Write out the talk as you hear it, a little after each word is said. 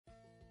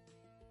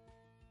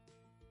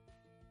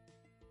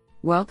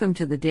Welcome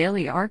to the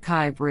Daily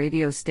Archive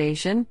radio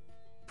station,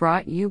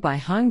 brought you by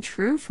Hung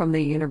Tru from the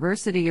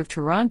University of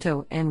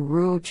Toronto and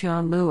Ruo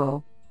Chan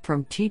Luo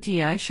from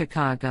TTI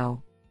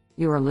Chicago.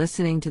 You are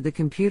listening to the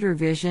Computer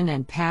Vision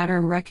and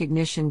Pattern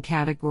Recognition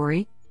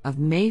category of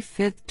May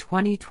 5,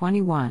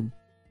 2021.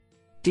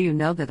 Do you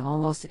know that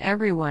almost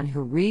everyone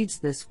who reads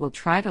this will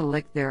try to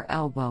lick their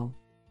elbow?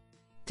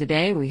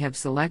 Today we have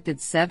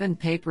selected 7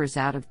 papers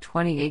out of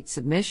 28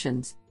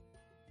 submissions.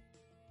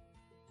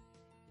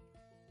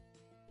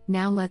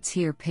 Now let's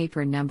hear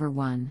paper number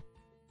 1.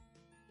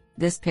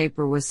 This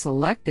paper was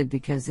selected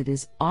because it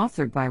is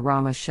authored by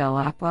Rama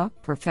Shelappa,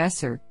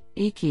 Professor,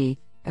 EKI,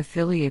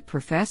 Affiliate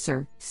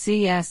Professor,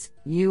 CS,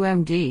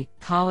 UMD,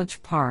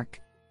 College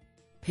Park.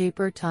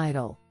 Paper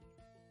title: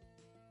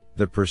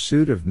 The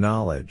Pursuit of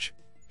Knowledge,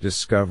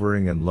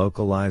 Discovering and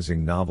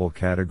Localizing Novel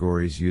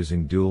Categories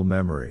Using Dual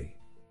Memory.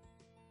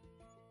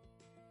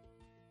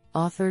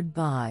 Authored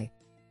by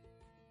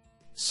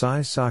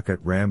Sai Saket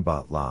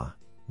Rambatla,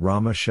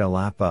 Rama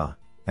Shelappa,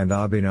 and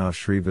Abhinav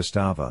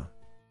Shrivastava.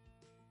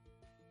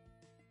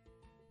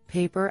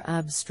 Paper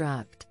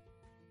abstract: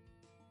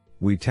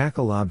 We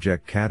tackle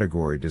object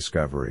category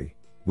discovery,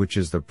 which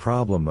is the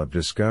problem of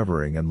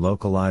discovering and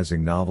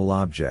localizing novel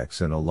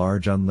objects in a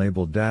large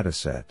unlabeled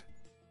dataset.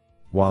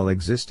 While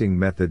existing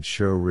methods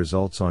show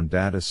results on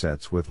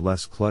datasets with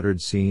less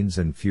cluttered scenes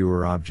and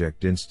fewer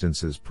object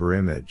instances per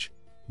image,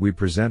 we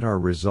present our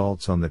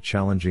results on the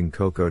challenging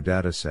COCO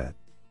dataset.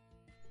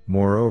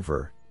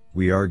 Moreover,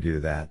 we argue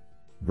that,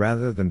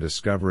 rather than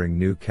discovering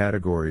new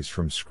categories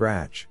from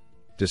scratch,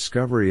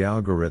 discovery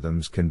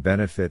algorithms can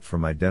benefit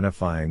from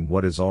identifying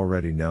what is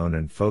already known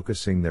and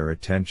focusing their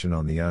attention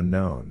on the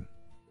unknown.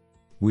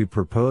 We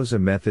propose a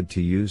method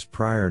to use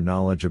prior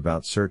knowledge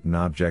about certain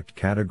object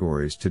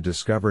categories to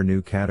discover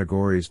new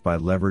categories by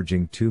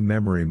leveraging 2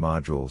 memory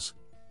modules,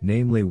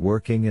 namely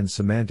working and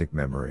semantic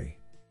memory.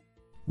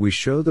 We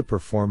show the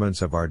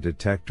performance of our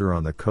detector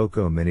on the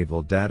COCO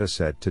Minival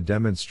dataset to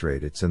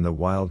demonstrate its in the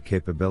wild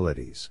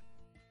capabilities.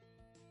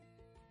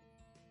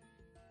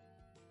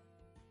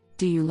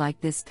 Do you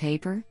like this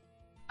paper?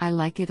 I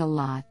like it a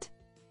lot.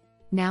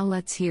 Now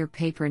let's hear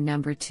paper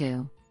number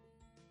 2.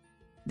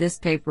 This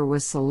paper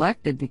was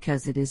selected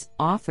because it is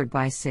authored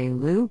by Sei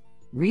Liu,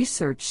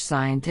 research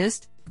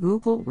scientist,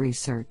 Google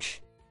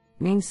Research,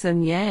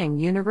 Ming-Sun Yang,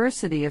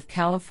 University of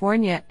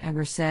California,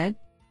 Merced,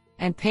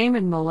 and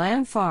Payman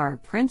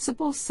Malanfar,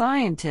 principal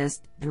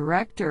scientist,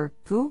 director,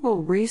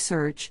 Google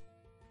Research.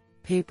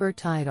 Paper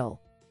title: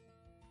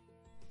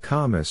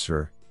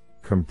 COMISR,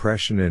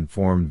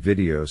 Compression-Informed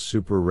Video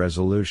Super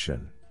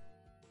Resolution.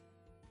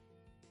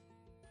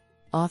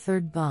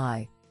 Authored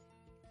by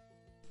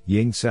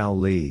Yingxiao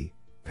Li,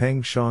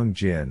 Pengshang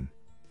Jin,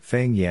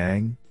 Feng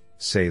Yang,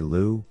 Sei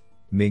Liu,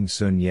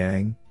 Ming-Sun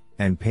Yang,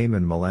 and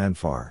Payman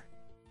Malanfar.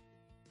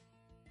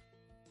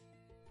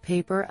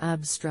 Paper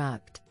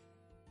abstract: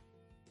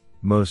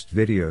 Most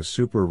video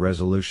super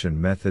resolution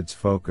methods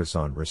focus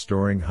on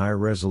restoring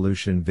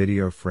high-resolution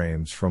video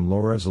frames from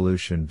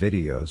low-resolution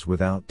videos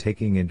without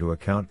taking into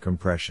account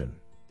compression.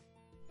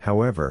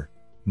 However,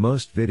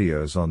 most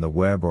videos on the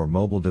web or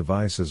mobile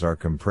devices are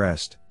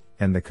compressed,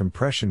 and the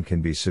compression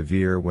can be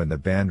severe when the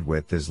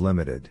bandwidth is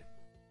limited.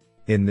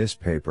 In this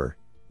paper,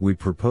 we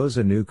propose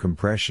a new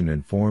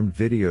compression-informed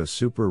video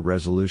super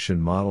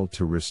resolution model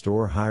to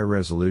restore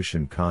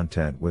high-resolution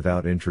content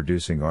without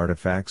introducing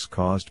artifacts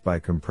caused by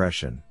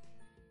compression.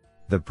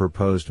 The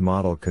proposed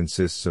model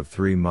consists of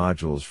 3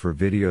 modules for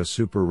video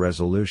super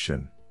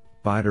resolution: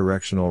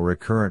 bidirectional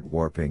recurrent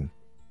warping,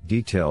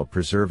 detail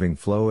preserving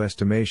flow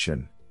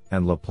estimation,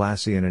 and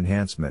Laplacian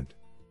enhancement.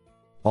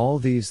 All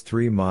these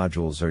 3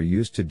 modules are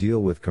used to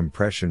deal with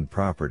compression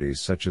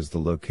properties such as the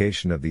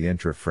location of the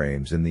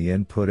intra-frames in the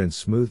input and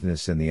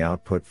smoothness in the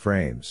output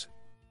frames.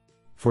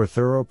 For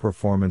thorough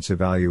performance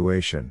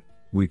evaluation,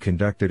 we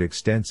conducted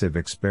extensive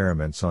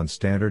experiments on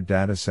standard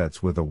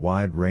datasets with a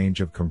wide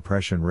range of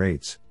compression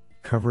rates,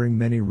 covering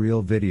many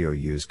real video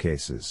use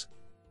cases.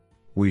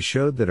 We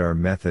showed that our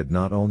method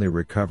not only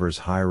recovers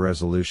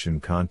high-resolution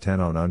content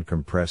on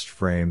uncompressed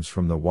frames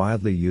from the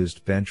widely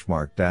used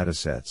benchmark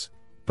datasets,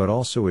 but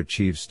also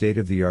achieves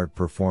state-of-the-art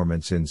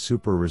performance in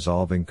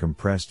super-resolving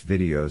compressed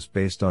videos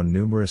based on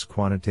numerous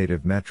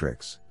quantitative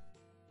metrics.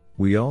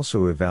 We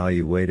also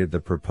evaluated the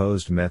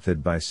proposed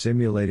method by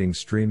simulating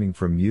streaming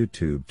from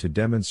YouTube to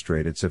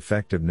demonstrate its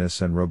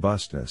effectiveness and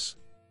robustness.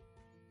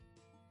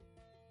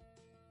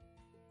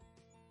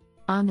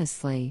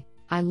 Honestly,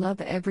 I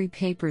love every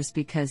papers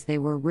because they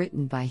were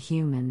written by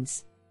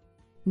humans.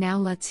 Now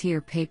let's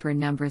hear paper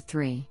number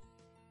 3.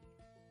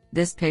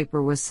 This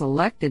paper was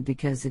selected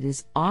because it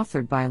is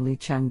authored by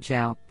Licheng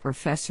Zhao,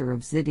 Professor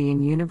of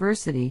Zhejiang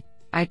University,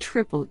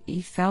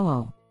 IEEE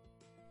Fellow.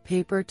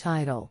 Paper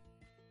title: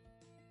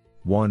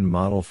 One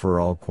Model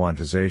for All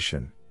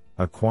Quantization,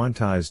 a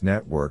quantized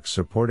network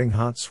supporting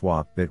hot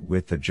swap bit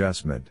width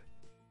adjustment.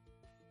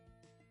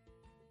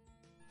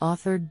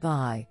 Authored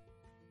by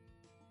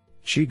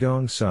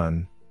Qigong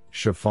Sun,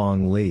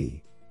 Shifeng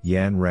Li,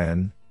 Yan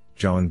Ren,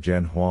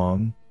 Zhongzhen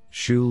Huang,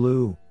 Xu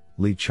Lu,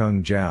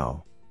 Licheng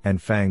Zhao,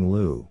 and Fang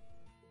Liu.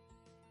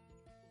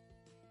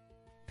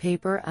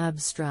 Paper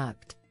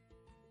abstract.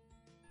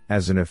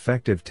 As an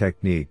effective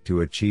technique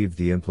to achieve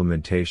the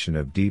implementation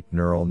of deep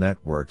neural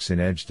networks in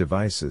edge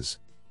devices,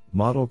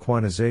 model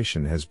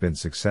quantization has been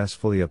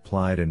successfully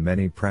applied in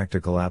many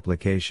practical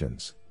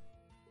applications.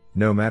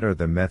 No matter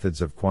the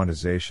methods of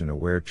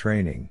quantization-aware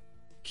training,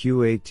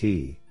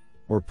 QAT,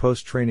 or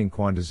post-training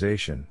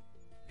quantization,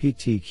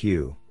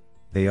 PTQ,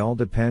 they all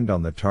depend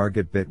on the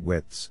target bit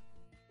widths.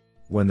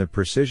 When the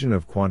precision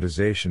of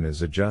quantization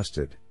is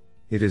adjusted,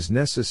 it is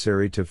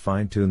necessary to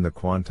fine-tune the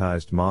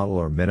quantized model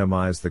or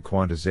minimize the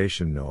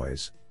quantization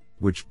noise,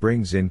 which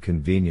brings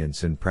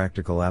inconvenience in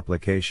practical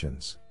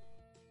applications.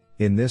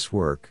 In this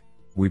work,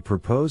 we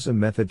propose a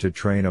method to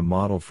train a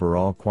model for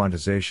all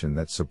quantization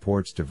that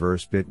supports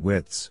diverse bit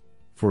widths,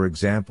 for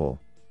example,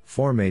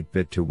 from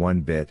 8-bit to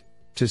 1-bit,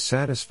 to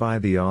satisfy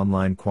the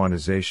online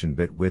quantization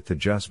bit width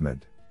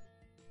adjustment.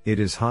 It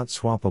is hot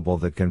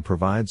swappable that can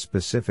provide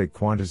specific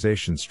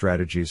quantization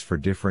strategies for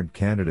different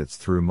candidates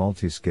through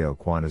multiscale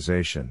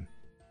quantization.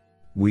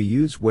 We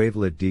use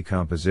wavelet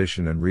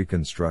decomposition and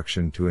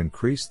reconstruction to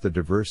increase the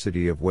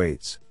diversity of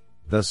weights,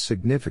 thus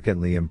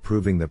significantly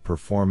improving the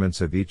performance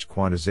of each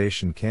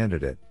quantization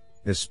candidate,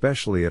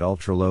 especially at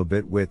ultra-low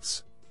bit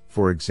widths,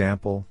 for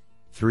example,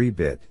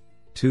 3-bit,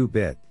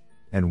 2-bit,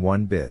 and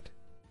 1-bit.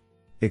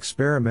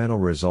 Experimental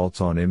results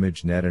on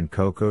ImageNet and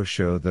COCO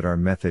show that our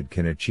method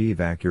can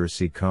achieve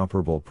accuracy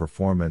comparable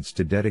performance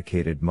to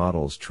dedicated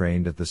models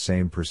trained at the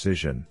same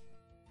precision.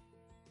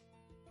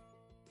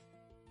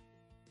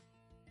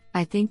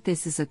 I think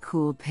this is a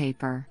cool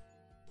paper.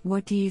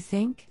 What do you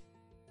think?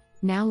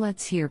 Now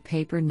let's hear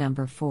paper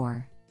number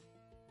 4.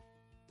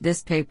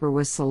 This paper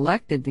was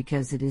selected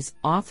because it is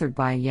authored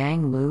by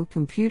Yang Liu,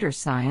 Computer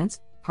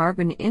Science,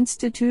 Harbin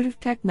Institute of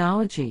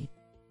Technology.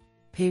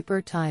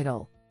 Paper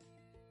title: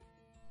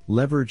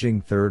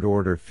 Leveraging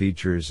third-order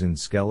features in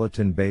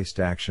skeleton-based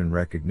action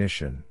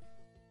recognition.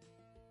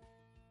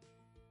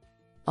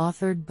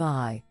 Authored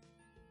by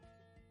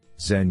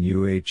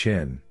Zhenyue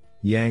Qin,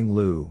 Yang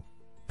Liu,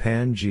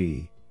 Pan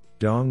Ji,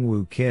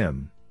 Dongwoo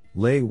Kim,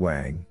 Lei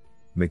Wang,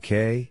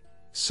 McKay,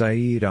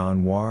 Saeed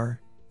Anwar,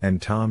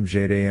 and Tom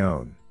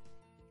Gedeon.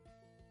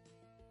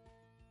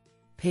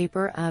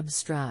 Paper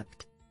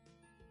abstract.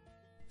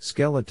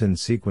 Skeleton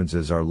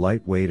sequences are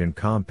lightweight and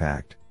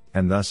compact,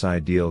 and thus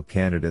ideal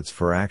candidates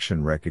for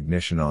action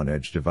recognition on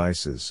edge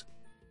devices.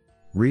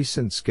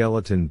 Recent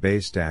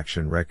skeleton-based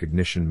action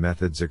recognition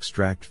methods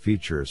extract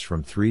features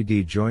from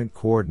 3D joint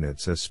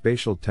coordinates as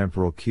spatial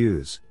temporal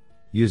cues,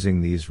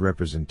 using these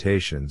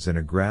representations in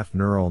a graph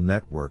neural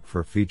network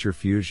for feature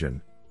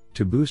fusion,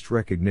 to boost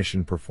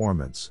recognition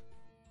performance.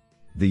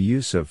 The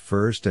use of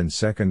first and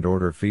second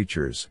order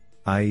features,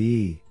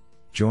 i.e.,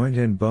 joint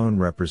and bone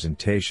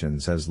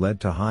representations, has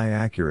led to high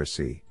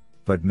accuracy,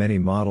 but many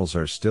models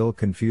are still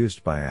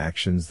confused by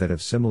actions that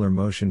have similar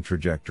motion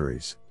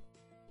trajectories.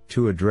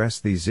 To address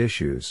these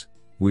issues,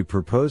 we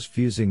propose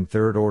fusing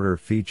third-order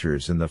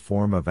features in the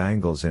form of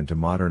angles into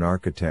modern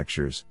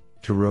architectures,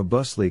 to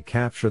robustly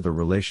capture the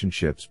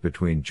relationships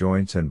between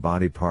joints and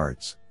body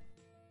parts.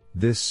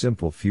 This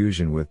simple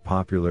fusion with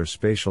popular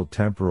spatial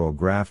temporal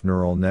graph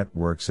neural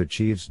networks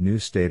achieves new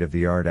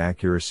state-of-the-art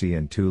accuracy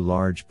in 2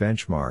 large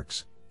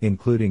benchmarks,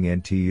 including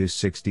NTU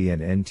 60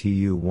 and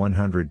NTU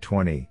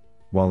 120,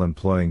 while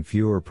employing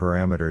fewer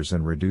parameters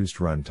and reduced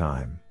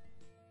runtime.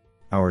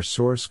 Our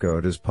source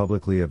code is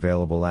publicly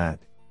available at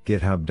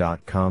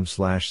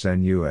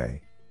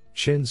github.com/Zhenyue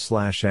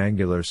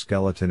Qin/Angular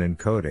Skeleton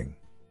Encoding.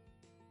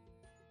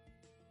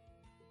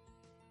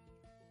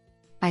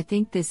 I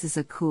think this is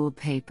a cool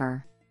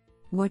paper.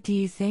 What do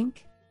you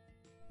think?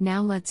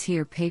 Now let's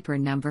hear paper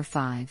number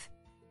 5.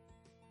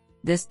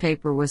 This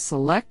paper was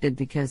selected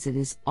because it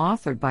is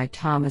authored by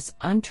Thomas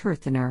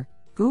Unterthaner,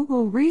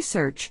 Google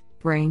Research,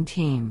 Brain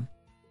Team;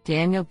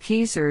 Daniel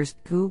Kiesers,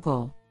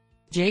 Google;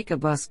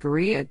 Jacob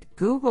Uscaria,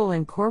 Google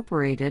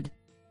Incorporated;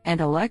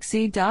 and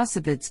Alexei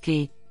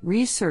Dosovitsky,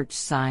 Research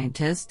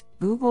Scientist,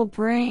 Google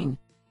Brain.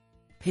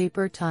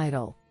 Paper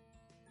title: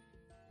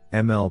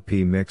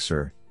 MLP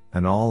Mixer,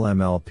 an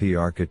all-MLP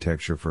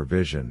architecture for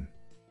vision.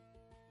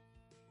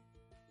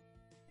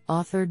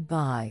 Authored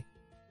by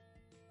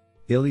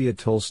Ilya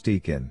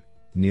Tolstykhin,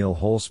 Neil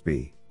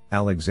Holsby,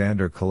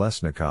 Alexander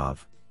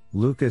Kolesnikov,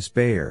 Lucas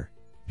Bayer,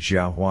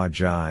 Xiaohua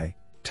Zhai,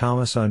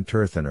 Thomas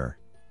Unterthaner,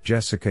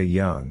 Jessica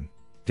Young,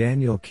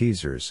 Daniel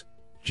Kiesers,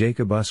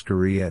 Jacob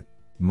Uscaria,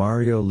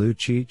 Mario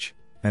Lucic,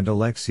 and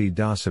Alexei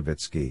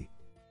Dosovitsky.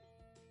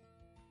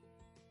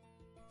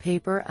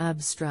 Paper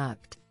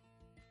abstract.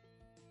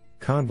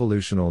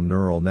 Convolutional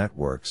neural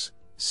networks,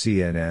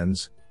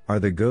 CNNs, are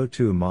the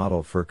go-to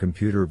model for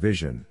computer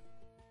vision.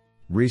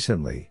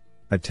 Recently,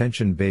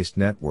 attention-based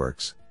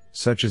networks,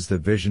 such as the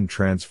Vision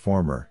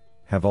Transformer,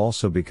 have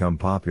also become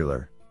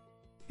popular.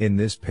 In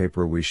this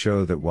paper we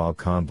show that while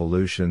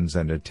convolutions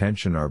and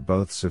attention are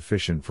both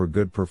sufficient for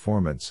good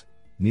performance,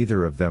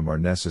 neither of them are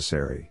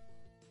necessary.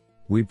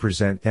 We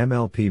present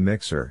MLP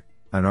Mixer,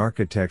 an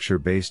architecture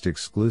based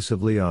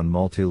exclusively on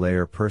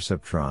multilayer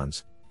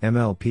perceptrons,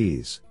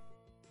 MLPs.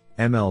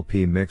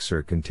 MLP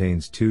Mixer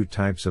contains two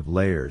types of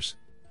layers,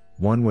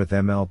 one with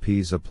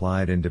MLPs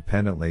applied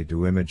independently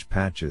to image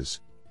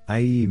patches,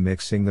 i.e.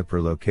 mixing the per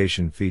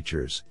location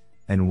features,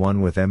 and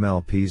one with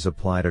MLPs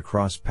applied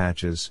across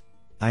patches,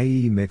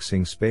 i.e.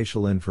 mixing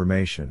spatial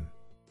information.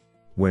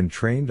 When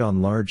trained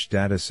on large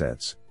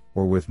datasets,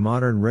 or with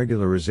modern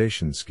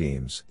regularization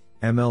schemes,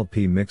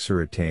 MLP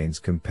Mixer attains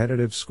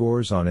competitive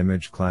scores on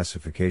image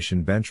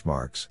classification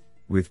benchmarks,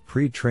 with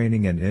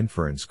pre-training and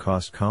inference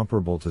cost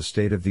comparable to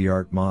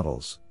state-of-the-art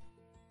models.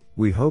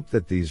 We hope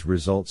that these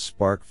results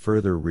spark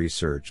further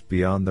research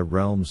beyond the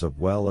realms of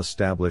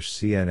well-established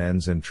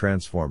CNNs and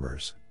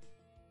transformers.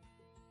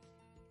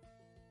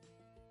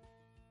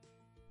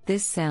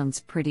 This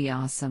sounds pretty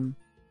awesome.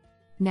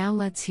 Now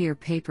let's hear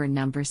paper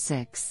number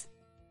 6.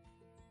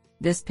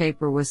 This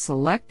paper was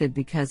selected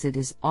because it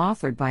is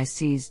authored by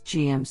Cees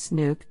G.M.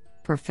 Snoek,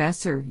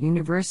 Professor,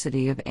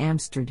 University of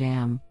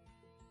Amsterdam.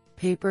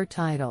 Paper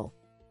title: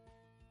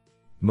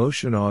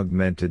 Motion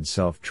Augmented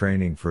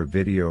Self-Training for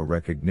Video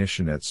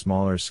Recognition at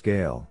Smaller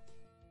Scale.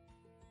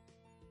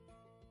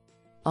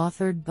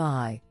 Authored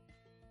by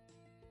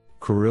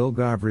Kirill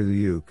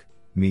Gavrilyuk,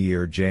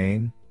 Meir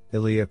Jain,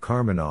 Ilya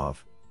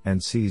Karmanov,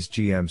 and Cees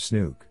G.M.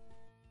 Snoek.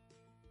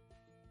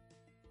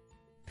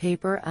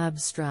 Paper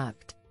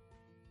abstract: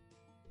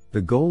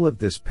 The goal of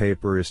this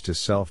paper is to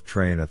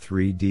self-train a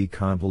 3D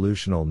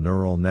convolutional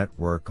neural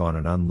network on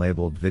an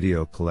unlabeled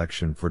video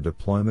collection for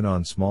deployment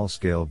on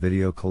small-scale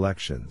video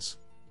collections.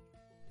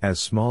 As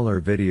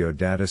smaller video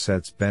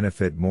datasets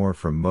benefit more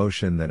from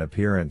motion than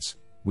appearance,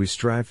 we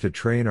strive to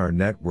train our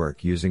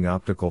network using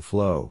optical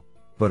flow,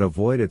 but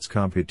avoid its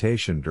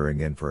computation during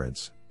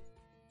inference.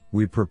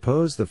 We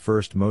propose the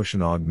first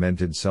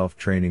motion-augmented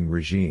self-training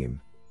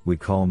regime, we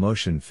call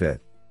MotionFit.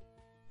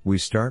 We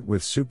start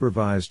with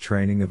supervised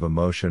training of a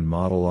motion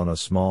model on a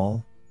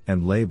small,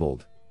 and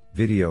labeled,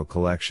 video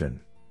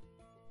collection.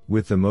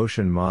 With the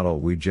motion model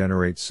we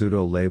generate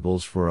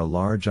pseudo-labels for a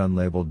large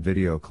unlabeled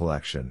video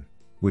collection,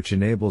 which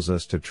enables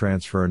us to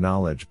transfer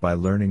knowledge by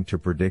learning to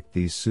predict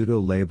these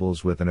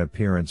pseudo-labels with an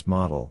appearance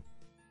model.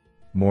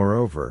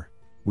 Moreover,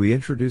 we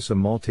introduce a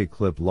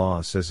multi-clip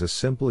loss as a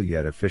simple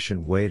yet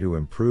efficient way to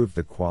improve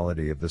the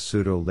quality of the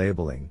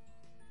pseudo-labeling,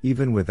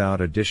 even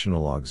without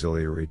additional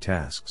auxiliary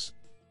tasks.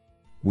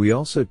 We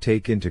also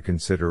take into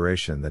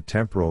consideration the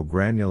temporal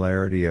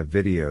granularity of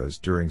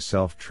videos during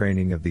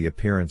self-training of the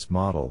appearance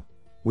model,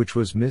 which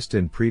was missed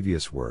in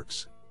previous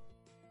works.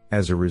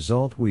 As a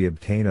result, we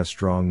obtain a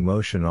strong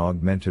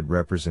motion-augmented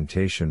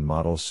representation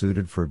model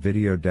suited for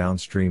video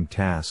downstream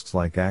tasks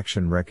like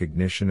action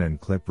recognition and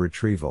clip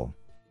retrieval.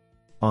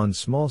 On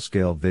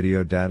small-scale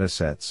video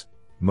datasets,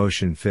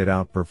 MotionFit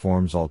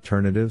outperforms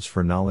alternatives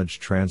for knowledge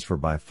transfer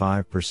by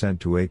 5%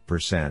 to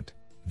 8%.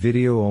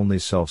 Video-only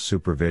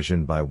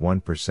self-supervision by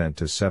 1%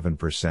 to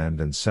 7%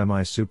 and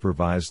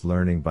semi-supervised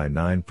learning by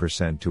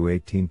 9% to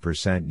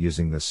 18%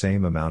 using the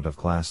same amount of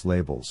class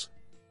labels.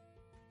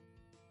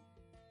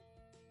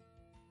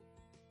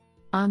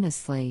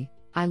 Honestly,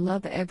 I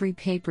love every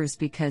papers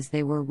because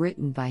they were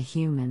written by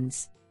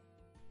humans.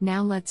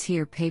 Now let's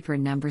hear paper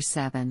number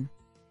 7.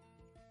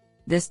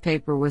 This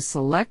paper was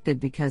selected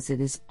because it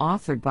is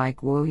authored by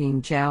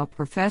Guoying Zhao,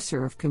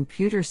 Professor of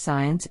Computer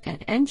Science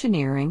and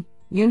Engineering,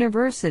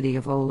 University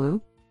of Oulu.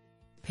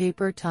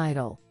 Paper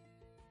title: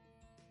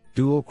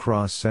 Dual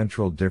Cross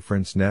Central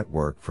Difference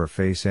Network for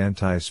Face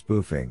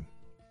Anti-Spoofing.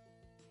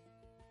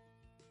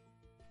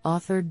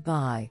 Authored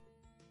by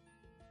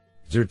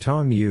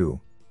Zhitong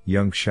Yu,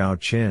 Yongxiao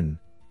Qin,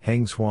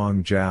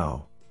 Hengchuang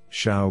Zhao,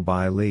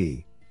 Xiaobai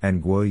Li,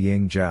 and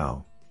Guoying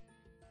Zhao.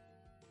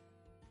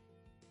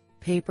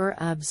 Paper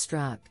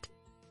abstract: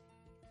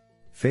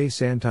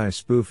 Face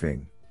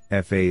anti-spoofing,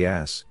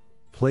 FAS,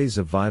 plays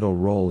a vital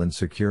role in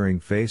securing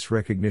face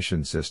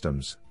recognition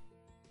systems.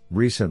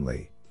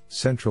 Recently,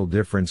 Central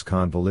Difference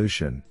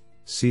Convolution,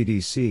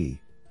 CDC,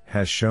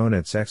 has shown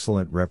its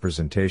excellent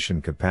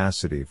representation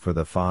capacity for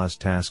the FAS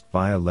task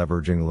via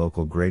leveraging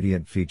local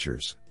gradient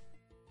features.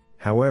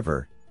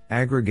 However,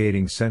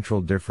 aggregating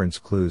central difference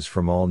clues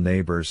from all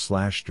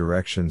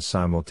neighbors/directions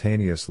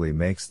simultaneously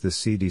makes the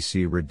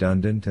CDC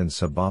redundant and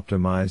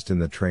suboptimized in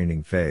the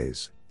training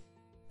phase.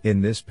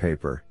 In this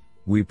paper,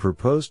 we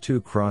propose two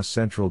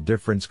cross-central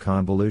difference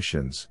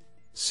convolutions,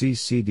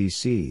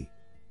 CCDC,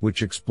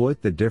 which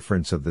exploit the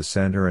difference of the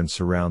center and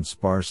surround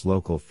sparse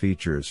local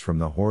features from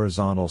the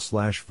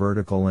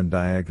horizontal/vertical and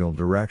diagonal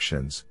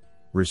directions,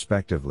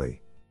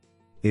 respectively.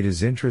 It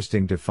is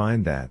interesting to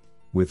find that,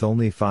 with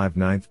only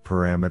 5/9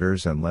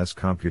 parameters and less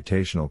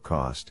computational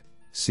cost,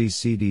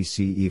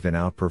 CCDC even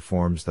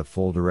outperforms the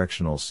full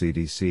directional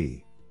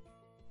CDC.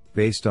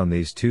 Based on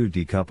these two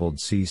decoupled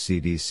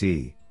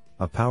CCDC,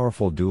 a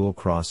powerful dual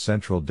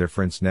cross-central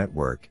difference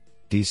network,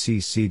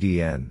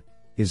 DCCDN,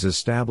 is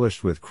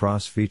established with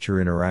cross-feature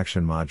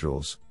interaction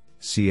modules,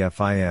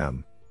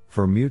 CFIM,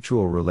 for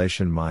mutual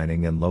relation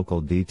mining and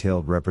local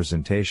detailed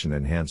representation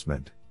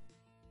enhancement.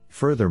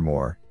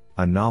 Furthermore,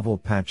 a novel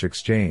patch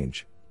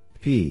exchange,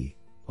 P,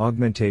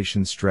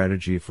 Augmentation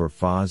strategy for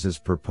FOSS is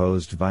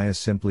proposed via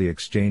simply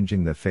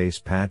exchanging the face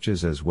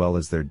patches as well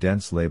as their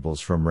dense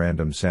labels from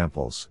random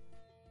samples.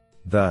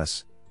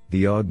 Thus,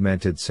 the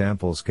augmented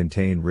samples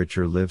contain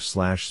richer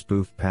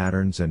live/spoof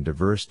patterns and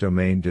diverse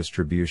domain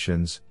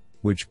distributions,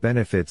 which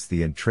benefits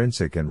the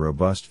intrinsic and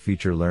robust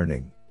feature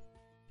learning.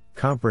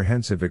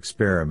 Comprehensive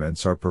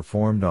experiments are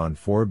performed on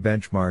 4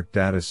 benchmark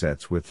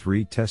datasets with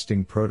 3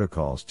 testing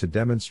protocols to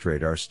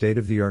demonstrate our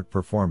state-of-the-art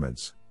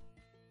performance.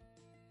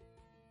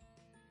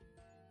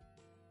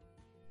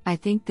 I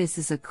think this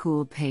is a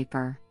cool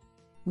paper.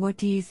 What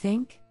do you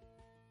think?